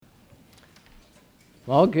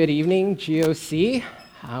Well, good evening, GOC.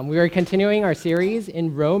 We are continuing our series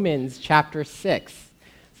in Romans chapter 6.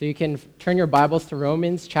 So you can turn your Bibles to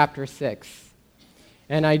Romans chapter 6.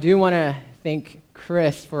 And I do want to thank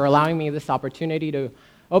Chris for allowing me this opportunity to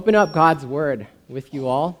open up God's Word with you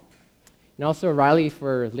all. And also Riley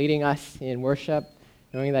for leading us in worship,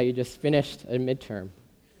 knowing that you just finished a midterm.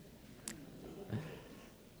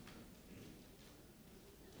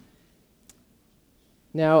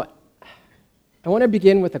 Now, I want to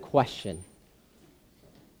begin with a question.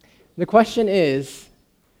 The question is,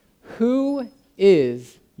 who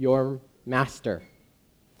is your master?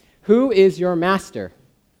 Who is your master?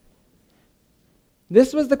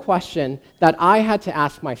 This was the question that I had to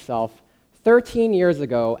ask myself 13 years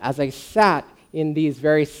ago as I sat in these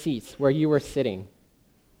very seats where you were sitting.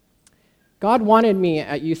 God wanted me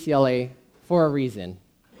at UCLA for a reason,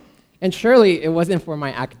 and surely it wasn't for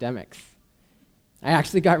my academics. I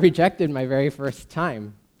actually got rejected my very first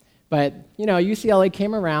time. But, UCLA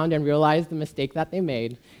came around and realized the mistake that they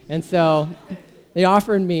made, and so they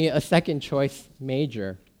offered me a second choice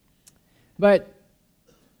major. But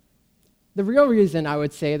the real reason I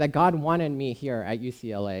would say that God wanted me here at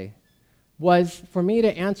UCLA was for me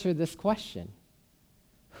to answer this question.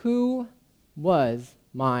 Who was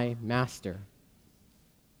my master?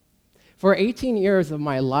 For 18 years of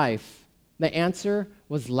my life, the answer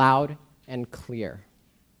was loud and clear.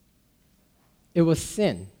 It was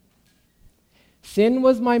sin. Sin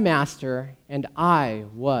was my master, and I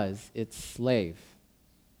was its slave.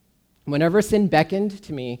 Whenever sin beckoned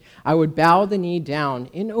to me, I would bow the knee down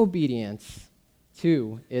in obedience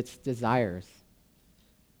to its desires.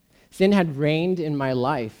 Sin had reigned in my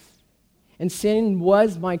life, and sin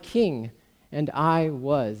was my king, and I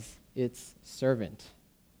was its servant.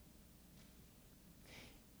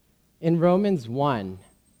 In Romans 1,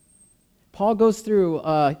 Paul goes through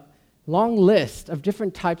a long list of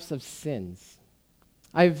different types of sins.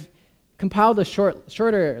 I've compiled a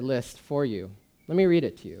shorter list for you. Let me read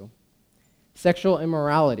it to you. Sexual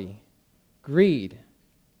immorality, greed,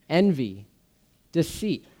 envy,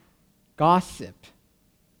 deceit, gossip,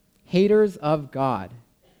 haters of God,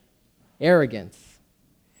 arrogance,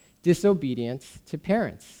 disobedience to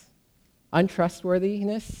parents,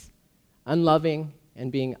 untrustworthiness, unloving,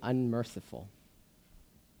 and being unmerciful.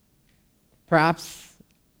 Perhaps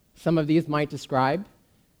some of these might describe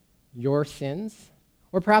your sins,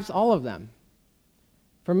 or perhaps all of them.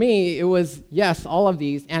 For me, it was, yes, all of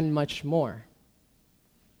these and much more.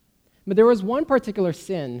 But there was one particular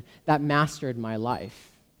sin that mastered my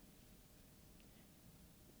life.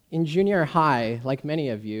 In junior high, like many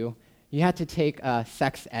of you, you had to take a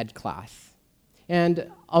sex ed class.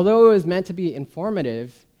 And although it was meant to be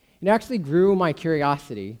informative, it actually grew my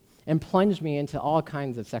curiosity and plunged me into all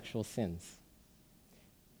kinds of sexual sins.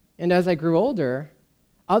 And as I grew older,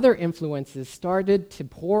 other influences started to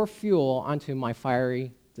pour fuel onto my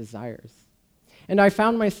fiery desires. And I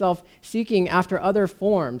found myself seeking after other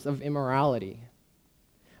forms of immorality.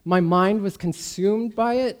 My mind was consumed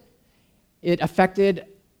by it. It affected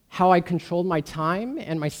how I controlled my time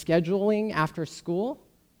and my scheduling after school.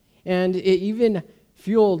 And it even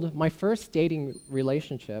fueled my first dating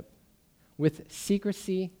relationship with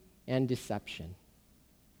secrecy and deception.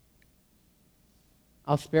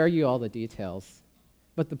 I'll spare you all the details,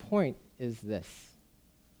 but the point is this.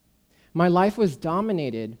 My life was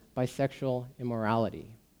dominated by sexual immorality.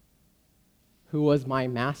 Who was my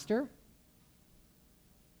master?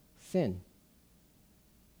 Sin.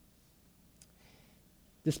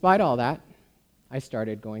 Despite all that, I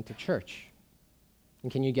started going to church.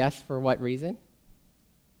 And can you guess for what reason?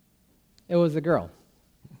 It was a girl.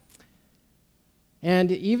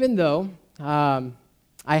 And even though I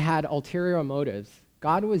had ulterior motives,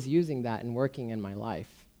 God was using that and working in my life.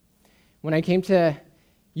 When I came to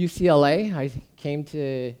UCLA, I came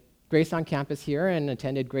to Grace on campus here and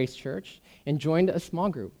attended Grace Church and joined a small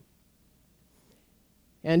group.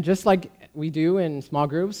 And just like we do in small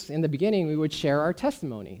groups, in the beginning, we would share our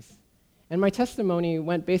testimonies. And my testimony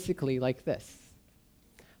went basically like this.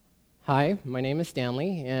 Hi, my name is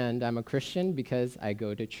Stanley, and I'm a Christian because I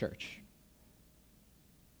go to church.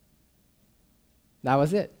 That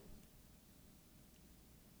was it.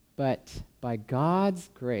 But by God's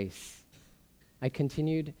grace, I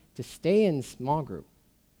continued to stay in small group.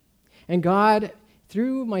 And God,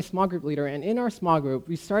 through my small group leader and in our small group,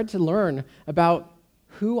 we started to learn about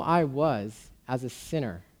who I was as a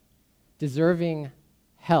sinner, deserving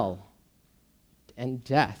hell and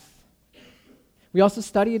death. We also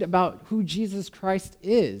studied about who Jesus Christ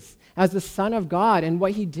is as the Son of God and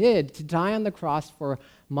what he did to die on the cross for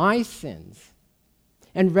my sins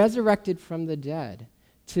and resurrected from the dead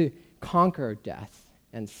to conquer death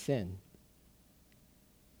and sin.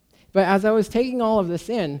 But as I was taking all of this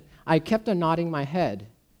in, I kept on nodding my head.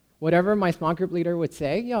 Whatever my small group leader would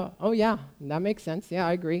say, yeah, oh yeah, that makes sense. Yeah,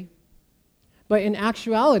 I agree. But in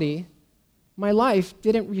actuality, my life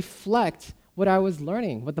didn't reflect what I was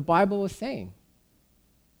learning, what the Bible was saying.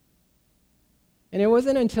 And it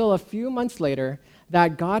wasn't until a few months later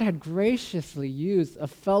that God had graciously used a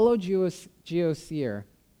fellow geoseer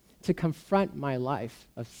to confront my life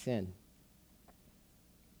of sin.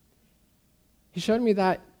 He showed me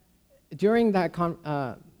that during that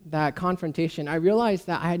confrontation, I realized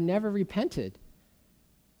that I had never repented.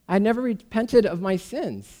 I had never repented of my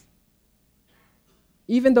sins.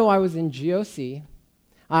 Even though I was in GOC,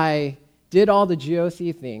 I did all the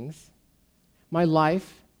GOC things, my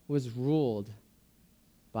life was ruled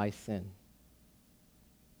by sin.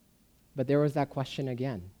 But there was that question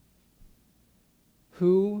again.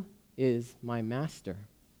 Who is my master?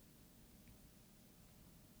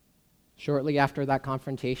 Shortly after that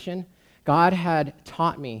confrontation, God had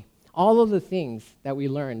taught me all of the things that we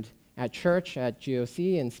learned at church, at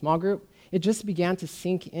GOC, and small group. It just began to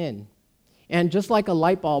sink in. And just like a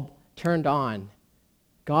light bulb turned on,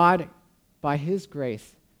 God, by His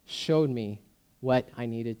grace, showed me what I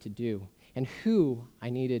needed to do and who I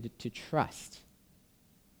needed to trust.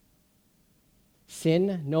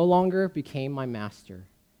 Sin no longer became my master,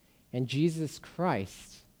 and Jesus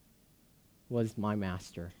Christ was my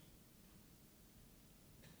master.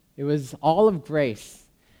 It was all of grace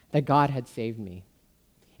that God had saved me.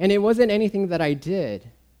 And it wasn't anything that I did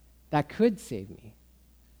that could save me.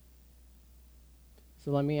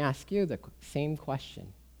 So let me ask you the same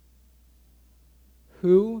question.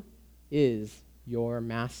 Who is your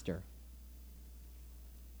master?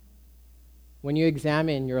 When you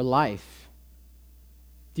examine your life,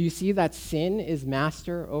 do you see that sin is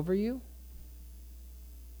master over you?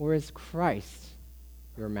 Or is Christ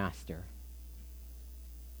your master?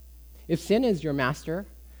 If sin is your master,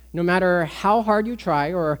 no matter how hard you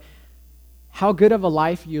try or how good of a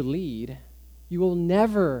life you lead, you will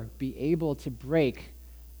never be able to break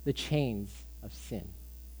the chains of sin.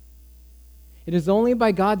 It is only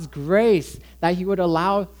by God's grace that He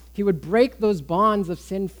would break those bonds of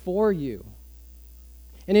sin for you.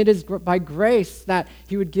 And it is by grace that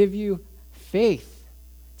He would give you faith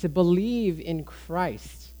to believe in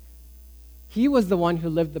Christ. He was the one who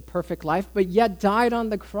lived the perfect life, but yet died on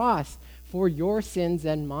the cross for your sins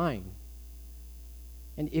and mine.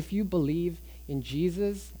 And if you believe in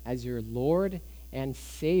Jesus as your Lord and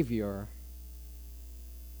Savior,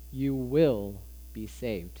 you will be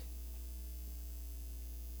saved.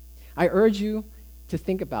 I urge you to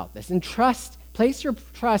think about this and place your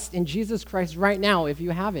trust in Jesus Christ right now if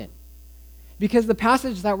you haven't. Because the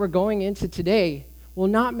passage that we're going into today will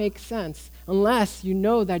not make sense unless you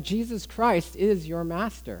know that Jesus Christ is your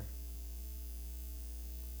master.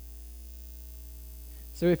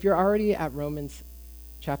 So if you're already at Romans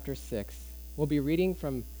chapter 6, we'll be reading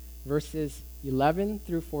from verses 11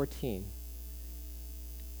 through 14.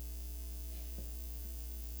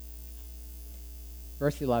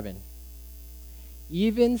 Verse 11.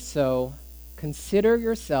 Even so, consider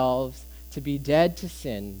yourselves to be dead to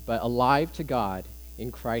sin, but alive to God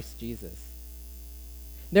in Christ Jesus.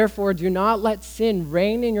 Therefore, do not let sin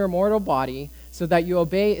reign in your mortal body so that you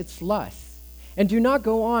obey its lusts. And do not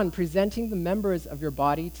go on presenting the members of your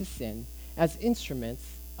body to sin as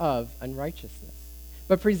instruments of unrighteousness,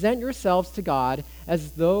 but present yourselves to God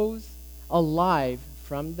as those alive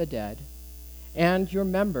from the dead, and your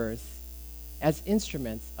members as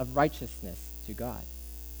instruments of righteousness to God.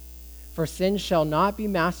 For sin shall not be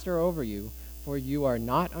master over you, for you are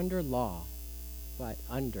not under law, but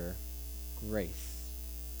under grace.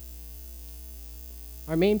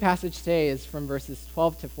 Our main passage today is from verses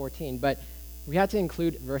 12 to 14, but we had to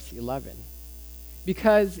include verse 11.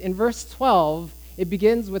 Because in verse 12, it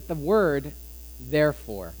begins with the word,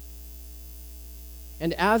 therefore.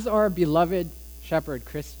 And as our beloved shepherd,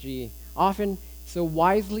 Chris G., often so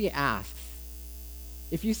wisely asks,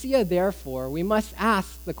 if you see a therefore, we must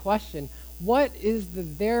ask the question, what is the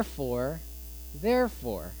therefore?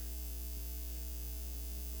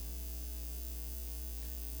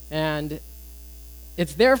 And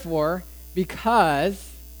it's therefore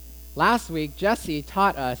because last week Jesse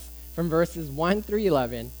taught us from verses 1 through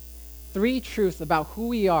 11 3 truths about who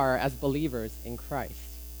we are as believers in Christ.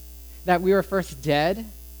 That we were first dead,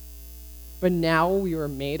 but now we were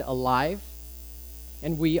made alive,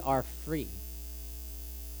 and we are free.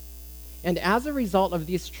 And as a result of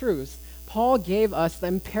these truths, Paul gave us the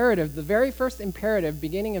imperative, the very first imperative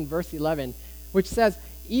beginning in verse 11, which says,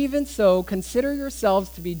 even so, consider yourselves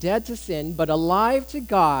to be dead to sin, but alive to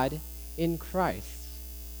God in Christ.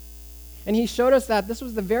 And he showed us that this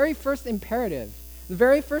was the very first imperative, the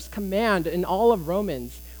very first command in all of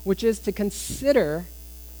Romans, which is to consider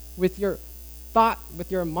with your thought,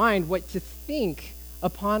 with your mind, what to think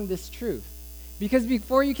upon this truth. Because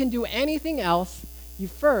before you can do anything else, you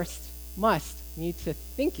first must need to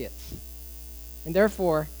think it. And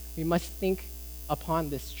therefore, we must think upon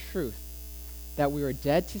this truth, that we are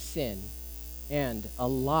dead to sin and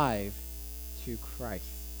alive to Christ,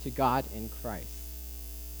 to God in Christ.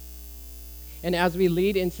 And as we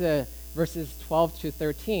lead into verses 12 to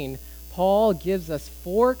 13, Paul gives us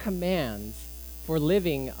 4 commands for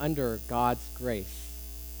living under God's grace.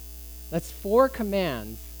 That's 4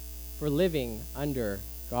 commands for living under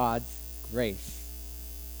God's grace.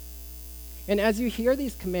 And as you hear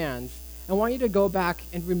these commands, I want you to go back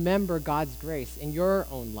and remember God's grace in your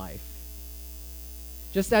own life.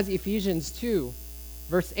 Just as Ephesians 2,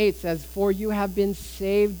 verse 8 says, "For you have been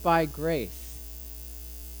saved by grace."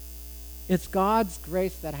 It's God's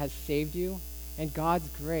grace that has saved you, and God's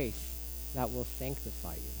grace that will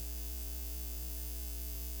sanctify you.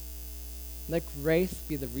 Let grace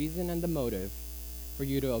be the reason and the motive for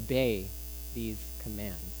you to obey these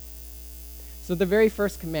commands. So the very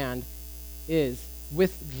first command is,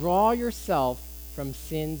 withdraw yourself from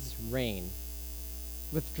sin's reign.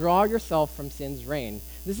 Withdraw yourself from sin's reign.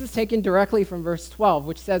 This is taken directly from verse 12,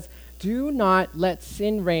 which says, "Do not let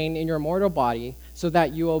sin reign in your mortal body so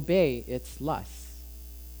that you obey its lusts."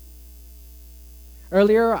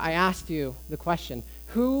 Earlier, I asked you the question,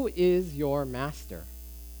 who is your master?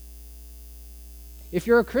 If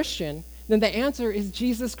you're a Christian, then the answer is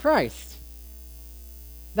Jesus Christ.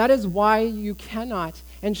 That is why you cannot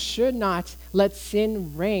and should not let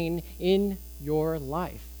sin reign in your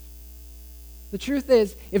life. The truth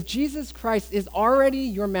is, if Jesus Christ is already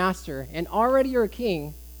your master and already your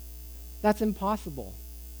king, that's impossible.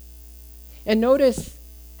 And notice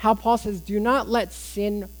how Paul says, do not let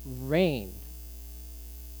sin reign.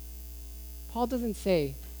 Paul doesn't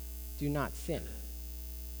say, do not sin,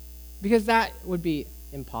 because that would be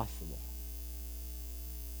impossible.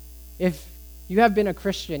 If you have been a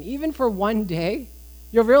Christian, even for one day,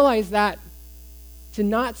 you'll realize that to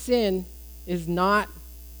not sin is not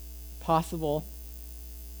possible,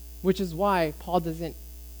 which is why Paul doesn't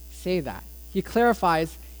say that. He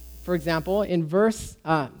clarifies, for example, in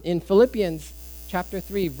Philippians chapter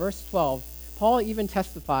 3, verse 12, Paul even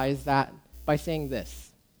testifies that by saying this: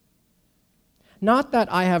 "Not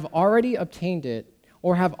that I have already obtained it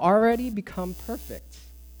or have already become perfect,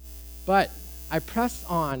 but I press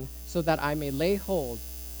on so that I may lay hold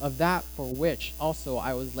of that for which also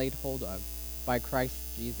I was laid hold of by Christ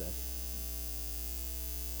Jesus."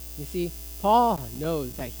 You see, Paul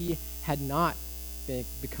knows that he had not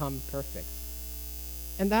become perfect.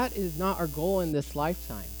 And that is not our goal in this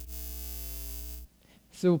lifetime.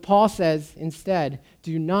 So Paul says instead,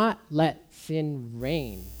 do not let sin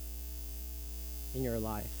reign in your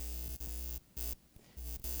life.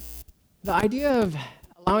 The idea of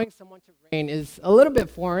allowing someone to reign is a little bit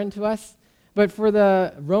foreign to us, but for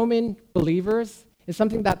the Roman believers, it's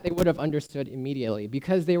something that they would have understood immediately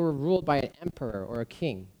because they were ruled by an emperor or a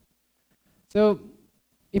king. So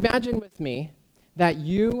imagine with me that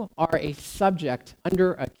you are a subject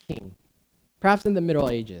under a king, perhaps in the Middle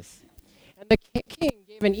Ages. And the king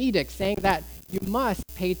gave an edict saying that you must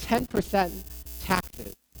pay 10%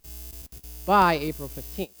 taxes by April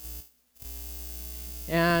 15th.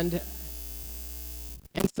 And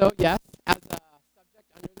so, yes, as a subject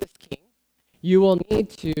under this king, you will need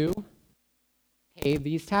to pay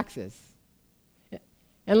these taxes.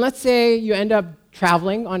 And let's say you end up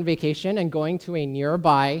traveling on vacation and going to a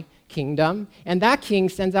nearby kingdom, and that king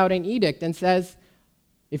sends out an edict and says,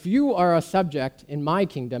 if you are a subject in my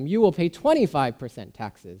kingdom, you will pay 25%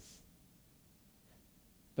 taxes.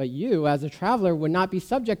 But you, as a traveler, would not be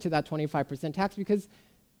subject to that 25% tax because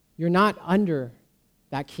you're not under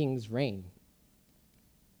that king's reign.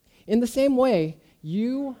 In the same way,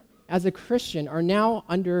 you, as a Christian, are now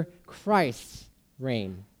under Christ's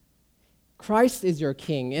reign. Christ is your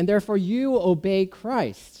king, and therefore you obey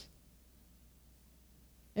Christ.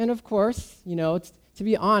 And of course, to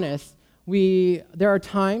be honest, there are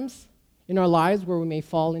times in our lives where we may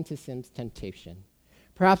fall into sin's temptation.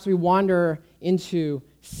 Perhaps we wander into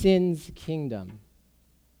sin's kingdom.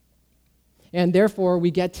 And therefore, we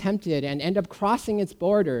get tempted and end up crossing its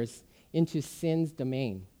borders into sin's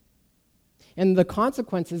domain. And the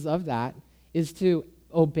consequences of that is to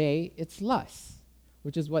obey its lusts,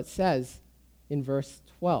 which is what it says in verse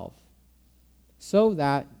 12, so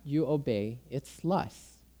that you obey its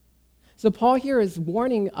lusts. So Paul here is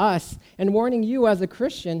warning us and warning you as a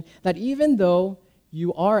Christian that even though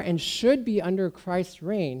you are and should be under Christ's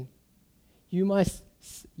reign,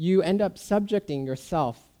 you end up subjecting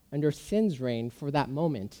yourself under sin's reign for that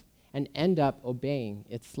moment and end up obeying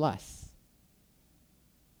its lusts.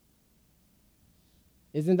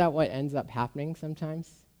 Isn't that what ends up happening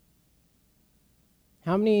sometimes?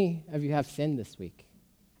 How many of you have sinned this week?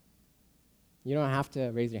 You don't have to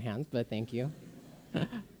raise your hands, but thank you.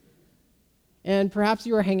 And perhaps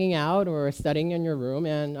you were hanging out or studying in your room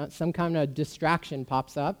and some kind of distraction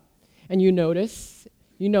pops up and you notice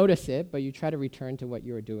it, but you try to return to what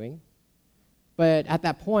you were doing. But at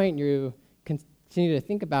that point, you continue to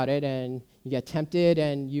think about it and you get tempted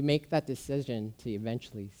and you make that decision to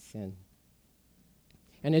eventually sin.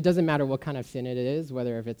 And it doesn't matter what kind of sin it is,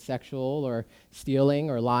 whether if it's sexual or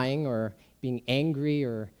stealing or lying or being angry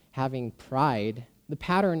or having pride, the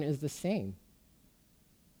pattern is the same.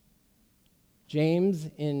 James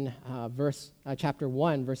in chapter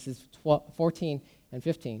 1, verses 14 and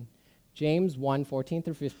 15. James 1, 14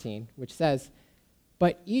 through 15, which says,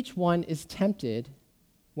 "But each one is tempted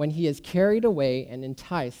when he is carried away and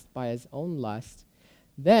enticed by his own lust.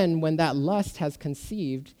 Then when that lust has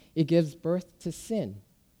conceived, it gives birth to sin,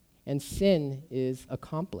 and sin is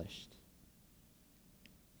accomplished."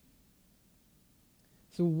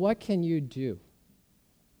 So what can you do?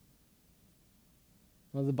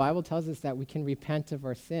 Well, the Bible tells us that we can repent of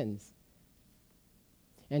our sins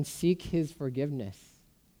and seek his forgiveness.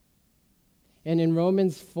 And in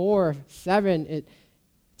Romans 4:7, it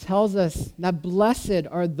tells us that blessed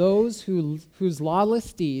are those whose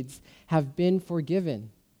lawless deeds have been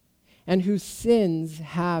forgiven and whose sins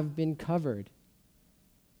have been covered.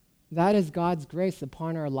 That is God's grace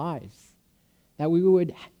upon our lives, that we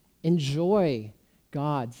would enjoy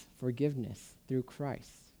God's forgiveness through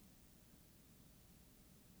Christ.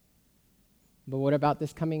 But what about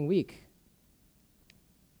this coming week?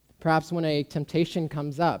 Perhaps when a temptation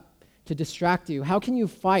comes up to distract you, how can you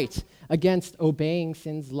fight against obeying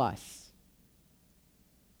sin's lusts?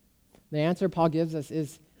 The answer Paul gives us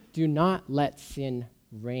is, do not let sin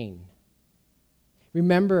reign.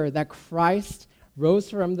 Remember that Christ rose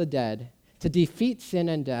from the dead to defeat sin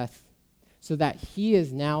and death so that he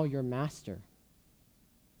is now your master.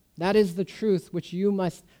 That is the truth which you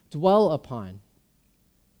must dwell upon.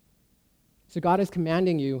 So God is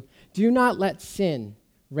commanding you, do not let sin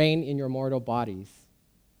reign in your mortal bodies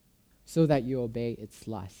so that you obey its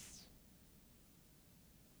lusts.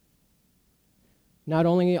 Not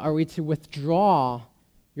only are we to withdraw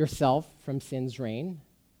yourself from sin's reign,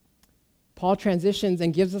 Paul transitions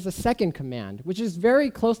and gives us a second command, which is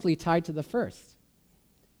very closely tied to the first.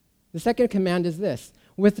 The second command is this: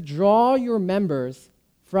 withdraw your members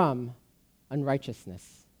from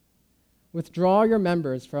unrighteousness. Withdraw your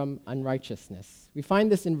members from unrighteousness. We find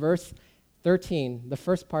this in verse 13, the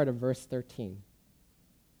first part of verse 13,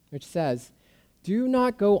 which says, "Do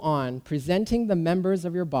not go on presenting the members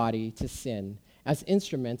of your body to sin as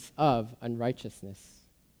instruments of unrighteousness."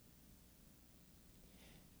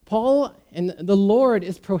 Paul and the Lord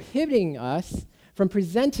is prohibiting us from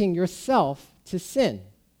presenting yourself to sin.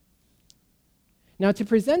 Now, to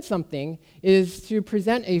present something is to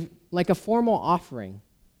present a formal offering,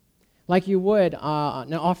 like you would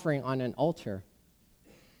an offering on an altar.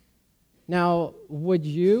 Now, would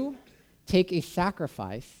you take a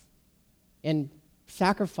sacrifice and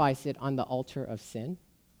sacrifice it on the altar of sin?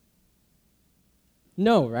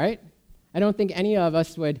 No, right? I don't think any of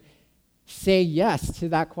us would say yes to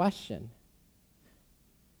that question.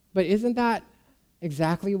 But isn't that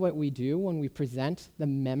exactly what we do when we present the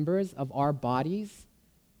members of our bodies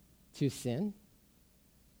to sin?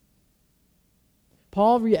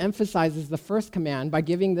 Paul reemphasizes the first command by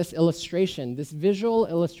giving this illustration, this visual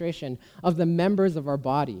illustration of the members of our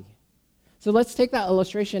body. So let's take that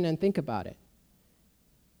illustration and think about it.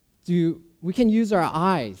 We can use our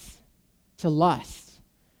eyes to lust,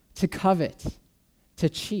 to covet, to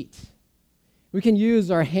cheat. We can use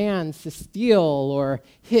our hands to steal or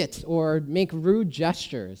hit or make rude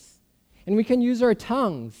gestures. And we can use our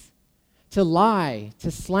tongues to lie,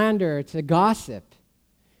 to slander, to gossip,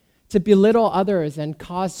 to belittle others and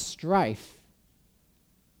cause strife.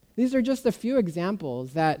 These are just a few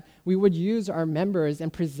examples that we would use our members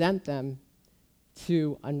and present them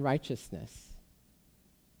to unrighteousness.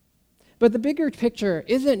 But the bigger picture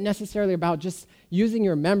isn't necessarily about just using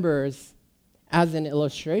your members as an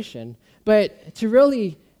illustration, but to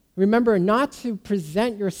really remember not to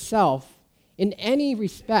present yourself in any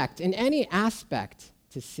respect, in any aspect,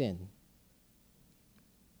 to sin.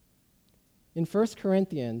 In 1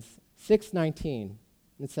 Corinthians 6:19,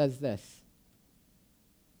 it says this: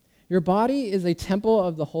 "Your body is a temple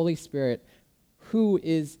of the Holy Spirit who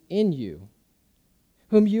is in you,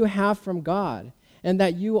 whom you have from God, and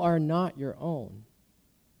that you are not your own.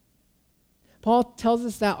 Paul tells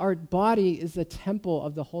us that our body is the temple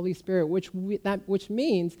of the Holy Spirit, which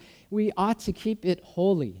means we ought to keep it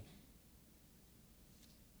holy.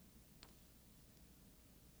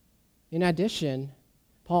 In addition,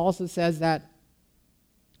 Paul also says that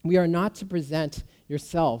we are not to present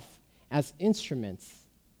yourself as instruments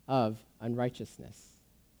of unrighteousness.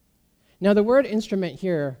 Now, the word instrument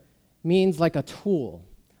here means like a tool,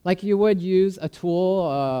 like you would use a tool,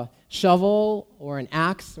 a shovel or an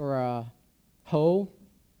axe or a hoe.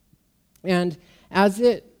 And as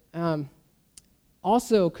it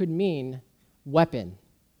also could mean weapon,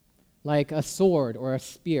 like a sword or a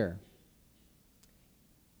spear.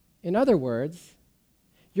 In other words,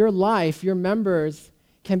 your life, your members,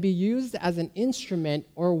 can be used as an instrument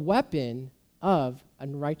or weapon of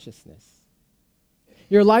unrighteousness.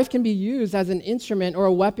 Your life can be used as an instrument or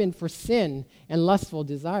a weapon for sin and lustful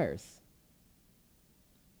desires.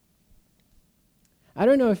 I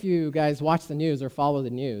don't know if you guys watch the news or follow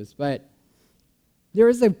the news, but there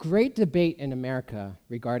is a great debate in America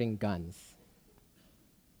regarding guns.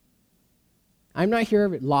 I'm not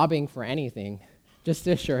here lobbying for anything, just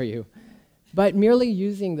to assure you, but merely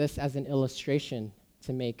using this as an illustration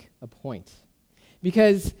to make a point.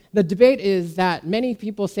 Because the debate is that many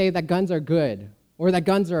people say that guns are good or that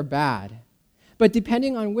guns are bad. But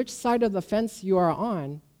depending on which side of the fence you are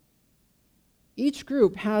on, each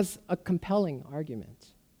group has a compelling argument.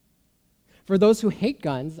 For those who hate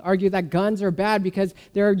guns, argue that guns are bad because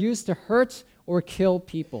they are used to hurt or kill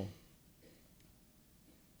people.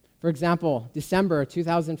 For example, December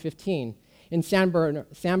 2015, in San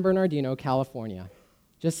Bernardino, California,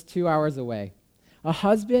 just 2 hours away, a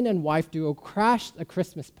husband and wife duo crashed a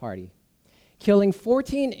Christmas party, killing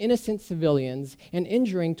 14 innocent civilians and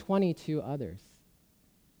injuring 22 others.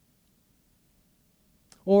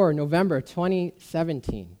 Or November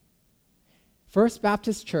 2017, First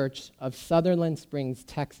Baptist Church of Sutherland Springs,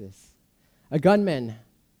 Texas. A gunman,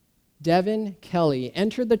 Devin Kelly,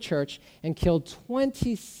 entered the church and killed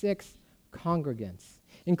 26 congregants,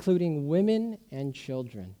 including women and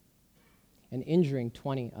children, and injuring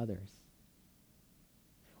 20 others.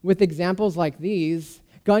 With examples like these,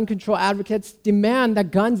 gun control advocates demand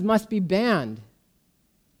that guns must be banned.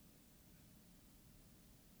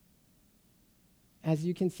 As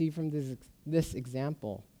you can see from this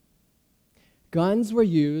example, guns were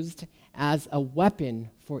used as a weapon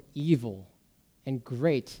for evil and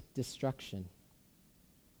great destruction.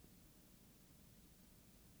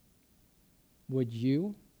 Would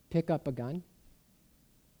you pick up a gun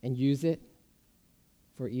and use it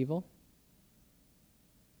for evil?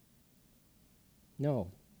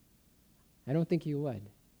 No, I don't think you would.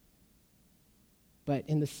 But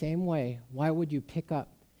in the same way, why would you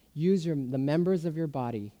use the members of your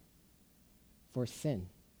body for sin?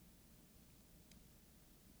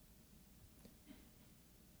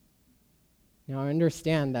 Now, I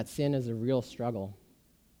understand that sin is a real struggle.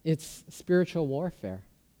 It's spiritual warfare.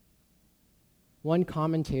 One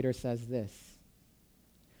commentator says this: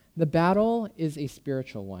 the battle is a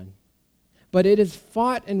spiritual one, but it is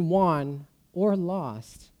fought and won or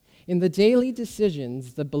lost in the daily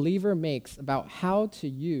decisions the believer makes about how to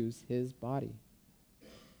use his body.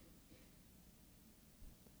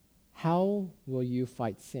 How will you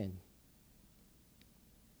fight sin?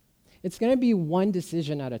 It's going to be one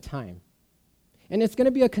decision at a time, and it's going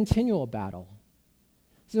to be a continual battle.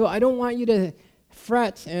 So I don't want you to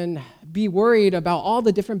fret and be worried about all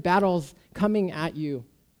the different battles coming at you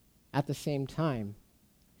at the same time.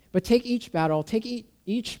 But take each battle, take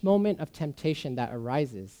each moment of temptation that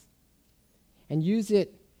arises, and use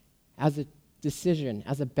it as a decision,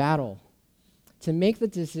 as a battle, to make the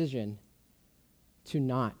decision to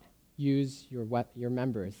not use your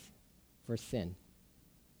members for sin.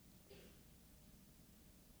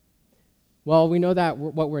 Well, we know that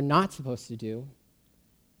what we're not supposed to do,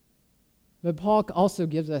 but Paul also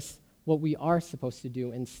gives us what we are supposed to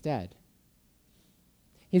do instead.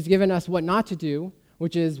 He's given us what not to do,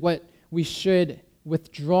 which is what we should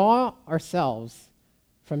withdraw ourselves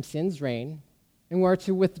from sin's reign, and we're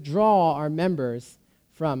to withdraw our members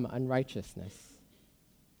from unrighteousness.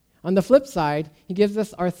 On the flip side, he gives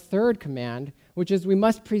us our third command, which is we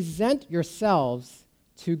must present yourselves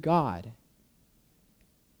to God.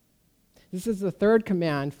 This is the third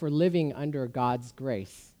command for living under God's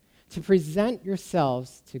grace, to present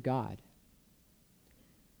yourselves to God.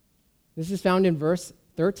 This is found in verse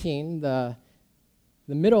 13, the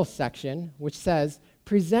middle section, which says,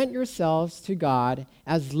 present yourselves to God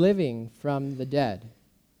as living from the dead.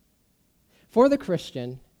 For the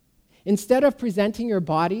Christian, instead of presenting your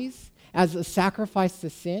bodies as a sacrifice to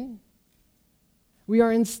sin, We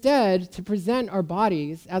are instead to present our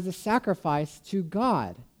bodies as a sacrifice to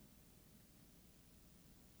God.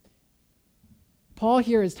 Paul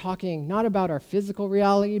here is talking not about our physical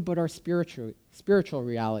reality, but our spiritual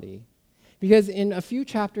reality. Because in a few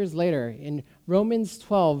chapters later, in Romans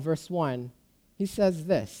 12, verse 1, he says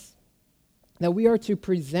this, that we are to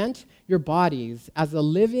present your bodies as a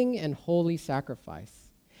living and holy sacrifice,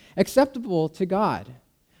 acceptable to God,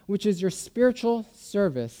 which is your spiritual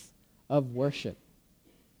service of worship.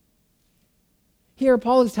 Here,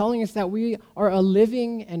 Paul is telling us that we are a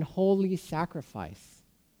living and holy sacrifice,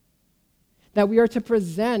 that we are to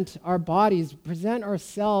present our bodies, present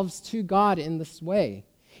ourselves to God in this way,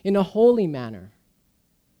 in a holy manner,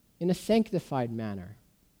 in a sanctified manner.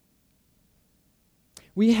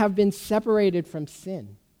 We have been separated from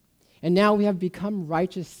sin, and now we have become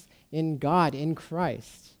righteous in God, in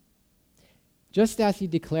Christ, just as he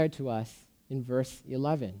declared to us in verse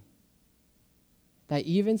 11. That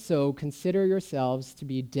even so, consider yourselves to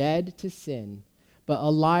be dead to sin, but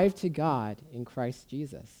alive to God in Christ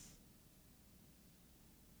Jesus.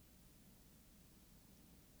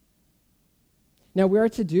 Now, we are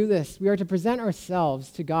to do this. We are to present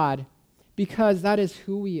ourselves to God because that is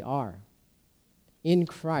who we are in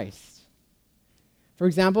Christ. For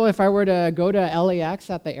example, if I were to go to LAX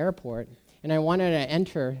at the airport and I wanted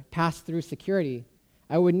to pass through security,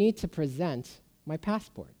 I would need to present my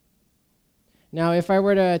passport. Now, if I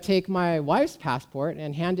were to take my wife's passport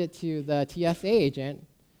and hand it to the TSA agent,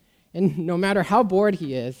 and no matter how bored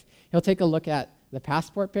he is, he'll take a look at the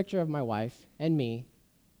passport picture of my wife and me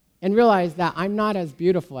and realize that I'm not as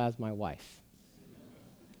beautiful as my wife.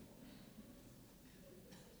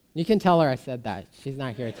 You can tell her I said that. She's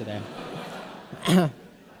not here today.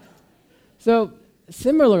 So,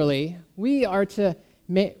 similarly,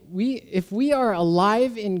 if we are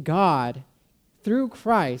alive in God through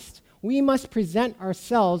Christ, we must present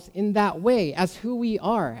ourselves in that way, as who we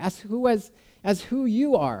are, as who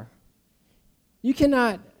you are. You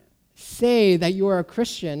cannot say that you are a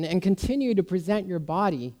Christian and continue to present your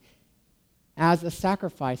body as a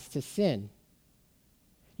sacrifice to sin.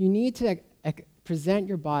 You need to present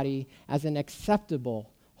your body as an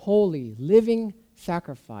acceptable, holy, living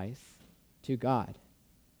sacrifice to God.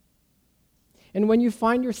 And when you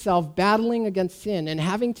find yourself battling against sin and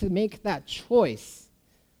having to make that choice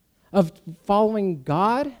of following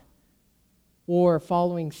God or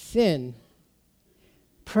following sin,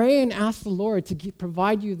 pray and ask the Lord to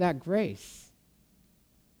provide you that grace.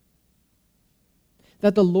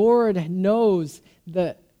 That the Lord knows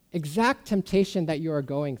the exact temptation that you are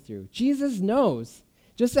going through. Jesus knows,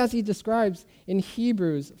 just as he describes in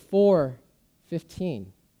Hebrews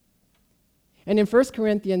 4:15. And in 1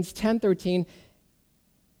 Corinthians 10:13,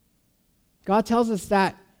 God tells us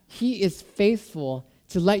that he is faithful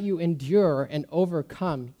to let you endure and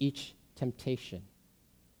overcome each temptation.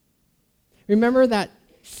 Remember that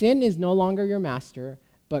sin is no longer your master,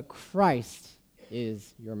 but Christ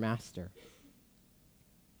is your master.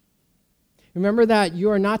 Remember that you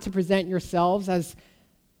are not to present yourselves as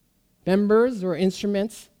members or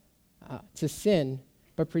instruments to sin,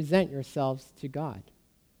 but present yourselves to God.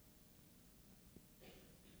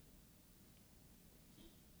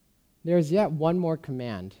 There is yet one more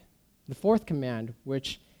command, the fourth command,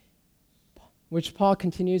 which Paul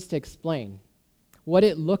continues to explain what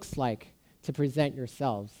it looks like to present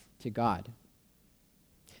yourselves to God.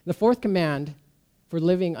 The fourth command for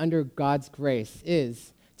living under God's grace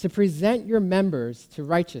is to present your members to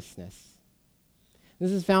righteousness. This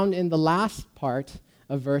is found in the last part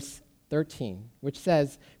of verse 13, which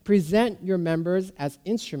says, present your members as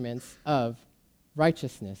instruments of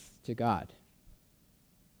righteousness to God.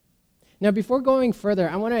 Now, before going further,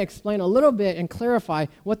 I want to explain a little bit and clarify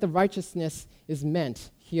what the righteousness is meant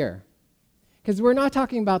here. Because we're not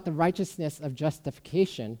talking about the righteousness of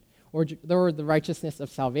justification or the righteousness of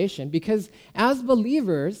salvation, because as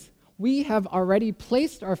believers, we have already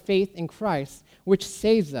placed our faith in Christ, which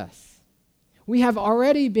saves us. We have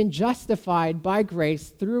already been justified by grace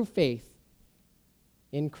through faith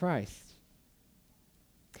in Christ.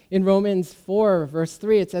 In Romans 4, verse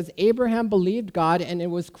 3, it says, Abraham believed God, and it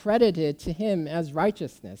was credited to him as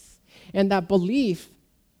righteousness. And that belief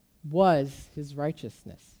was his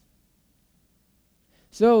righteousness.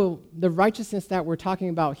 So the righteousness that we're talking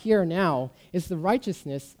about here now is the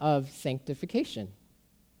righteousness of sanctification.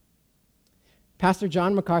 Pastor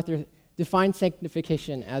John MacArthur defines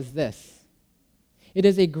sanctification as this. It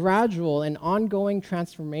is a gradual and ongoing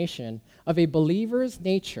transformation of a believer's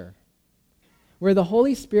nature, where the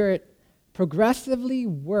Holy Spirit progressively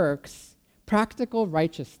works practical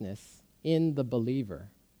righteousness in the believer.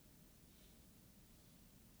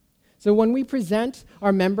 So when we present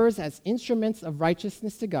our members as instruments of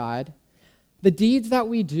righteousness to God, the deeds that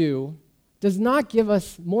we do does not give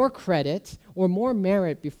us more credit or more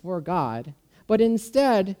merit before God, but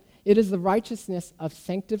instead it is the righteousness of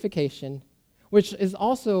sanctification, which is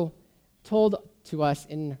also told to us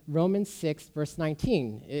in Romans 6, verse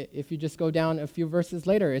 19. If you just go down a few verses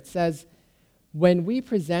later, it says, when we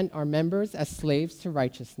present our members as slaves to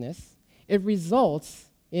righteousness, it results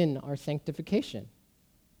in our sanctification.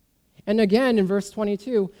 And again, in verse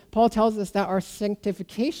 22, Paul tells us that our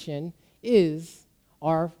sanctification is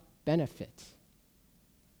our benefit.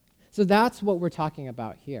 So that's what we're talking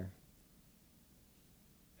about here.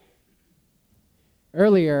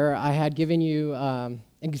 Earlier, I had given you an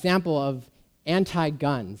example of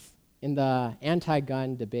anti-guns in the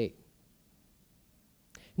anti-gun debate.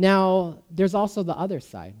 Now, there's also the other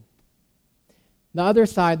side. The other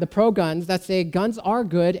side, the pro-guns, that say guns are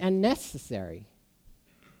good and necessary.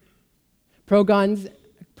 Pro-gun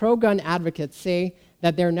advocates say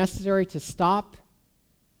that they're necessary to stop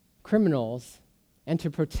criminals and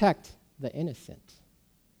to protect the innocent.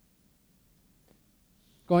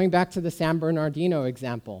 Going back to the San Bernardino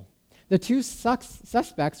example, the two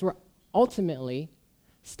suspects were ultimately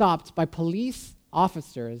stopped by police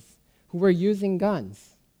officers who were using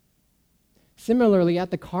guns. Similarly,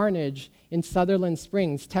 at the carnage in Sutherland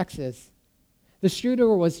Springs, Texas, the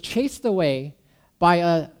shooter was chased away by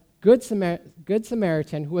a Good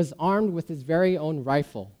Samaritan who was armed with his very own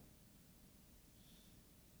rifle.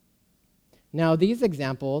 Now, these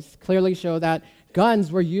examples clearly show that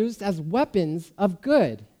guns were used as weapons of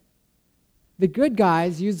good. The good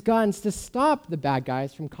guys used guns to stop the bad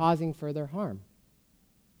guys from causing further harm.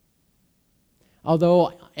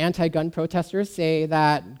 Although anti-gun protesters say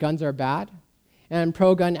that guns are bad, and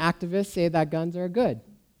pro-gun activists say that guns are good.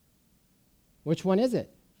 Which one is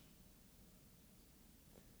it?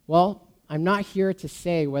 Well, I'm not here to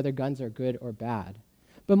say whether guns are good or bad.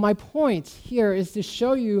 But my point here is to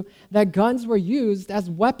show you that guns were used as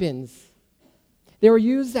weapons. They were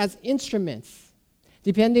used as instruments.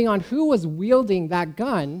 Depending on who was wielding that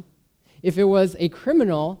gun, if it was a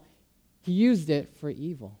criminal, he used it for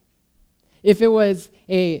evil. If it was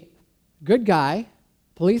a good guy,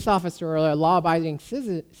 police officer, or a law-abiding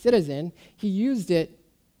citizen, he used it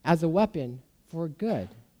as a weapon for good.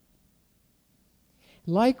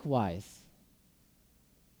 Likewise,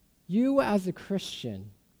 you as a Christian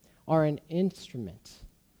are an instrument,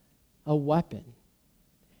 a weapon.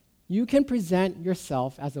 You can present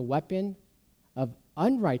yourself as a weapon of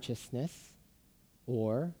unrighteousness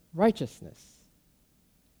or righteousness.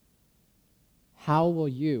 How will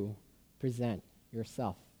you present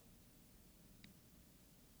yourself?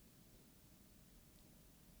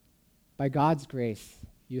 By God's grace,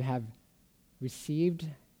 you have received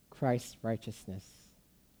Christ's righteousness.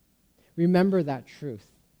 Remember that truth.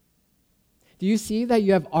 Do you see that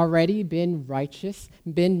you have already been righteous,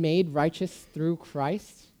 been made righteous through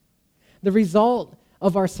Christ? The result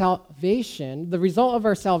of our salvation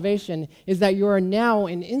is that you are now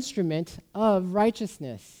an instrument of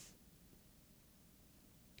righteousness.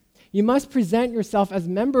 You must present yourself as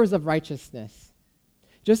members of righteousness.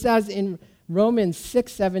 Just as in Romans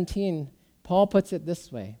 6:17, Paul puts it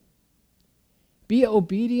this way: be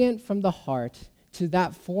obedient from the heart to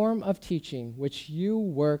that form of teaching which you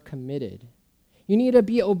were committed. You need to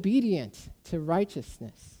be obedient to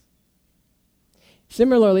righteousness.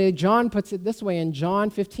 Similarly, John puts it this way in John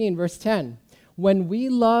 15, verse 10. When we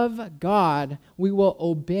love God, we will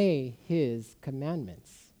obey his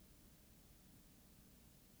commandments.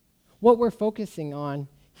 What we're focusing on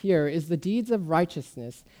here is the deeds of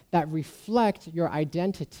righteousness that reflect your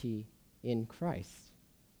identity in Christ.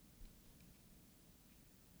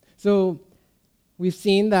 So we've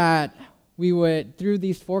seen that we would, through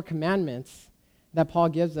these 4 commandments that Paul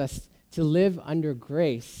gives us to live under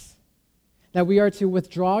grace, that we are to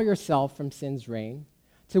withdraw yourself from sin's reign,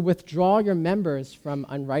 to withdraw your members from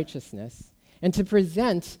unrighteousness, and to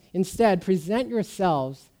present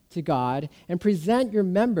yourselves to God and present your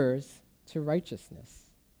members to righteousness.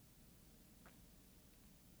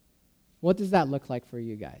 What does that look like for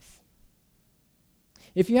you guys?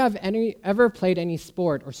 If you have ever played any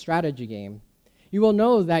sport or strategy game, you will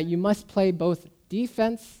know that you must play both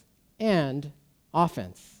defense and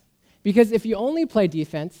offense. Because if you only play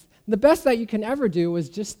defense, the best that you can ever do is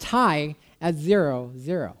just tie at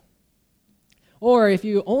 0-0. Or if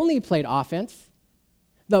you only played offense,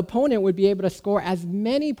 the opponent would be able to score as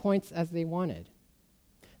many points as they wanted.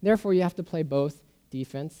 Therefore, you have to play both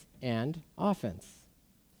defense and offense.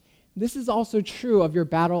 This is also true of your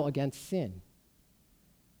battle against sin.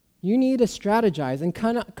 You need to strategize and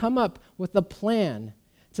come up with a plan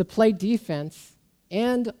to play defense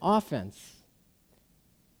and offense.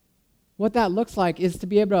 What that looks like is to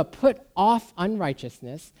be able to put off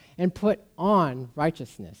unrighteousness and put on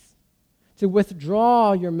righteousness, to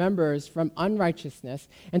withdraw your members from unrighteousness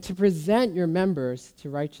and to present your members to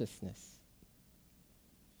righteousness.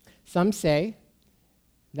 Some say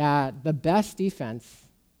that the best defense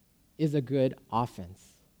is a good offense.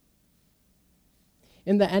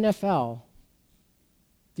 In the NFL,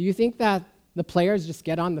 do you think that the players just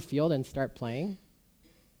get on the field and start playing?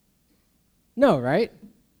 No, right?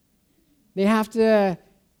 They have to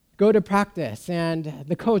go to practice, and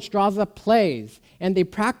the coach draws up plays, and they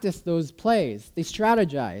practice those plays. They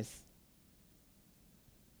strategize.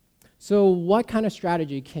 So what kind of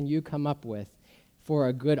strategy can you come up with for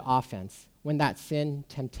a good offense when that sin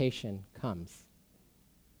temptation comes?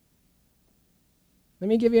 Let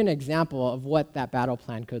me give you an example of what that battle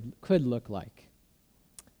plan could look like.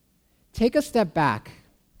 Take a step back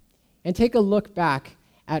and take a look back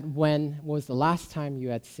at when was the last time you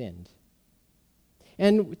had sinned.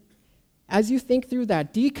 And as you think through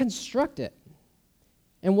that, deconstruct it.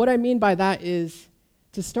 And what I mean by that is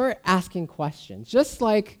to start asking questions. Just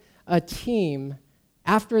like a team,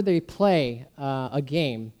 after they play a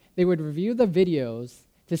game, they would review the videos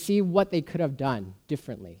to see what they could have done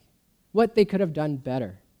differently, what they could have done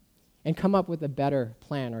better, and come up with a better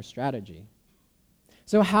plan or strategy.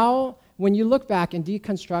 So how, when you look back and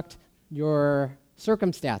deconstruct your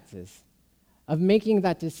circumstances of making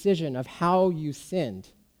that decision of how you sinned,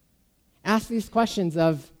 ask these questions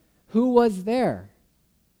of who was there,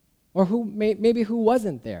 or maybe who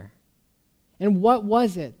wasn't there, and what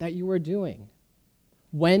was it that you were doing?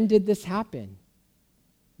 When did this happen?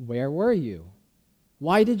 Where were you?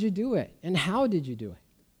 Why did you do it? And how did you do it?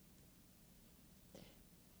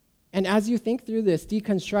 And as you think through this,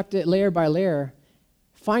 deconstruct it layer by layer,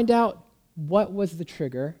 find out what was the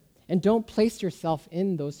trigger, and don't place yourself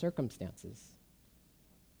in those circumstances.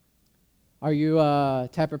 Are you a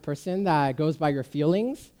type of person that goes by your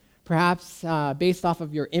feelings, perhaps based off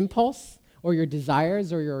of your impulse or your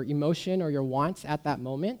desires or your emotion or your wants at that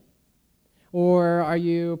moment? Or are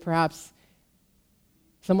you perhaps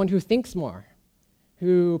someone who thinks more,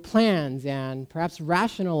 who plans and perhaps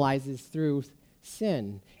rationalizes through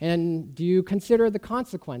sin? And do you consider the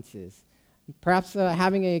consequences? Perhaps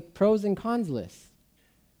having a pros and cons list.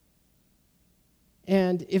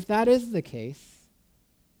 And if that is the case,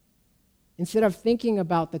 instead of thinking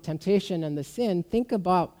about the temptation and the sin, think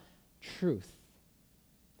about truth.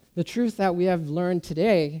 The truth that we have learned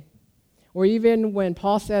today, or even when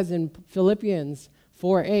Paul says in Philippians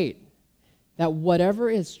 4:8, that whatever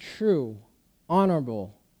is true,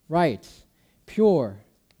 honorable, right, pure,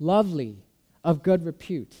 lovely, of good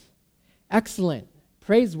repute, excellent,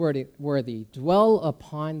 praiseworthy, dwell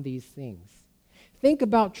upon these things. Think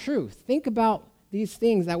about truth. Think about these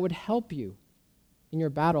things that would help you in your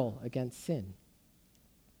battle against sin.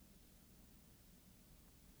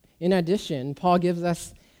 In addition, Paul gives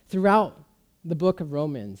us throughout the book of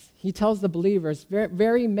Romans, he tells the believers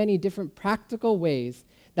very many different practical ways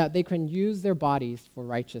that they can use their bodies for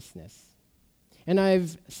righteousness. And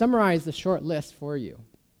I've summarized a short list for you.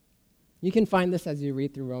 You can find this as you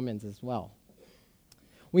read through Romans as well.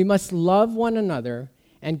 We must love one another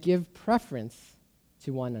and give preference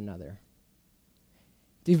to one another.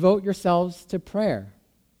 Devote yourselves to prayer.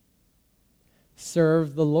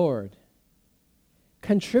 Serve the Lord.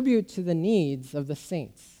 Contribute to the needs of the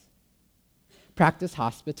saints. Practice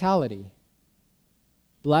hospitality.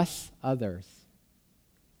 Bless others.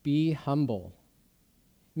 Be humble.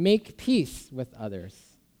 Make peace with others.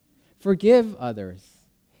 Forgive others.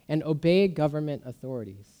 And obey government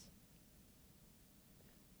authorities.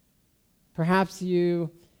 Perhaps you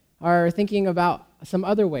are thinking about some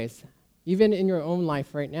other ways, even in your own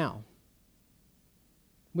life right now.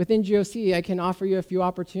 Within GOC, I can offer you a few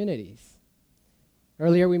opportunities.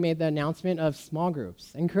 Earlier, we made the announcement of small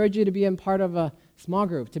groups. I encourage you to be a part of a small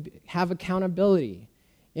group, to have accountability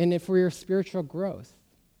and for your spiritual growth.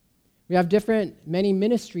 We have many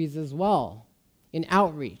ministries as well, in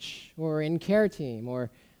outreach or in care team or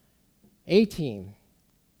A-team.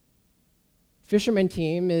 Fisherman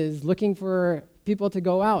team is looking for people to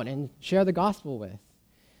go out and share the gospel with.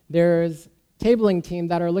 There's tabling team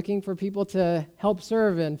that are looking for people to help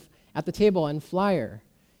serve at the table and flyer.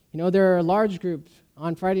 There are large groups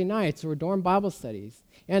on Friday nights or dorm Bible studies.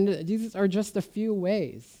 And these are just a few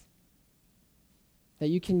ways that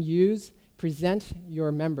you can present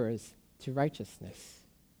your members to righteousness.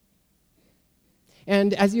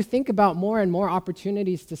 And as you think about more and more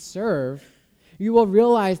opportunities to serve, you will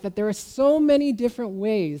realize that there are so many different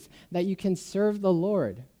ways that you can serve the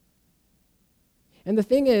Lord. And the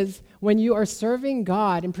thing is, when you are serving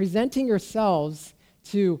God and presenting yourselves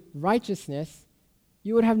to righteousness,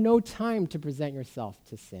 you would have no time to present yourself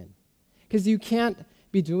to sin. Because you can't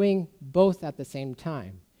be doing both at the same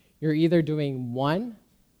time. You're either doing one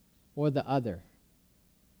or the other.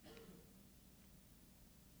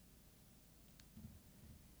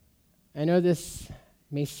 I know this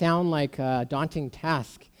may sound like a daunting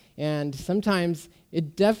task, and sometimes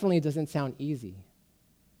it definitely doesn't sound easy.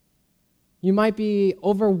 You might be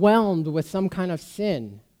overwhelmed with some kind of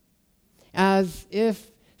sin, as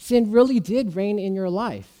if sin really did reign in your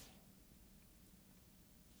life.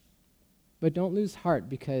 But don't lose heart,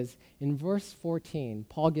 because in verse 14,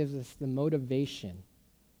 Paul gives us the motivation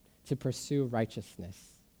to pursue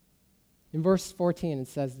righteousness. In verse 14, it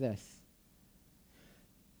says this: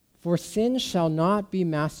 "For sin shall not be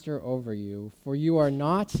master over you, for you are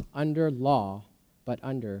not under law, but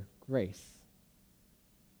under grace."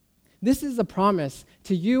 This is a promise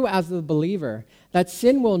to you as a believer that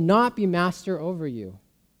sin will not be master over you.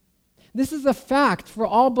 This is a fact for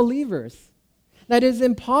all believers, that it is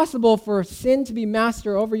impossible for sin to be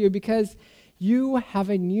master over you because you have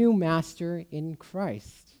a new master in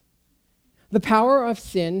Christ. The power of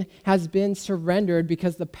sin has been surrendered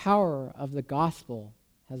because the power of the gospel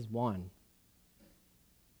has won.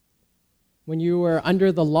 When you were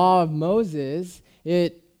under the law of Moses,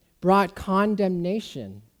 it brought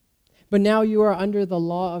condemnation. But now you are under the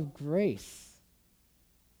law of grace.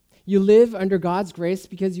 You live under God's grace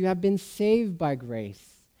because you have been saved by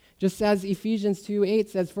grace. Just as Ephesians 2:8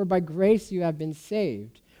 says, "For by grace you have been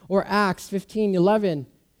saved." Or Acts 15:11,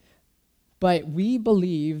 "But we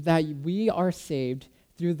believe that we are saved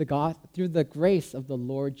through the grace of the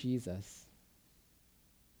Lord Jesus."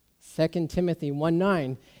 2 Timothy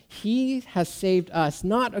 1:9, "He has saved us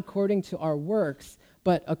not according to our works,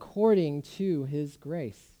 but according to his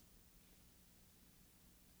grace."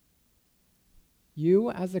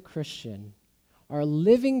 You, as a Christian, are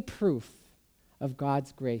living proof of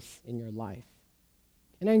God's grace in your life.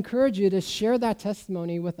 And I encourage you to share that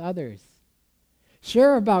testimony with others.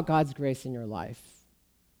 Share about God's grace in your life.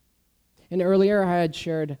 And earlier I had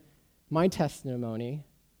shared my testimony,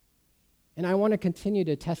 and I want to continue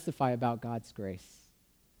to testify about God's grace.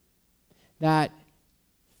 That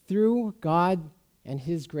through God and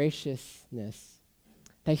his graciousness,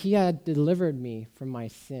 that he had delivered me from my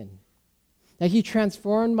sin. That he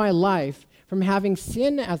transformed my life from having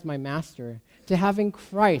sin as my master to having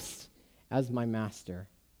Christ as my master.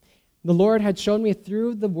 The Lord had shown me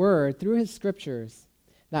through the word, through his scriptures,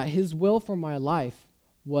 that his will for my life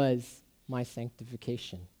was my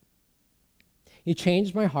sanctification. He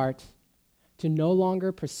changed my heart to no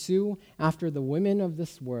longer pursue after the women of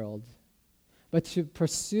this world, but to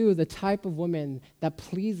pursue the type of woman that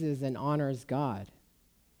pleases and honors God.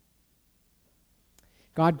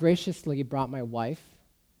 God graciously brought my wife,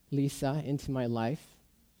 Lisa, into my life,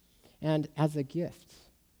 and as a gift.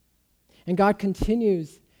 And God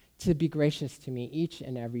continues to be gracious to me each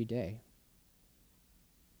and every day.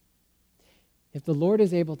 If the Lord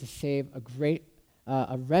is able to save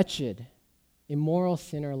a wretched, immoral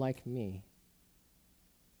sinner like me,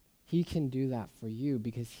 he can do that for you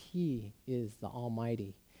because he is the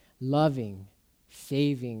almighty, loving,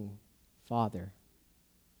 saving Father.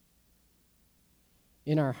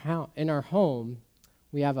 In our home,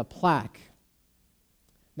 we have a plaque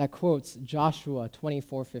that quotes Joshua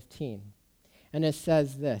 24:15, and it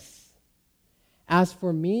says this: "As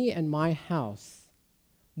for me and my house,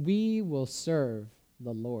 we will serve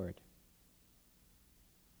the Lord."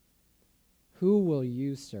 Who will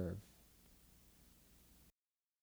you serve?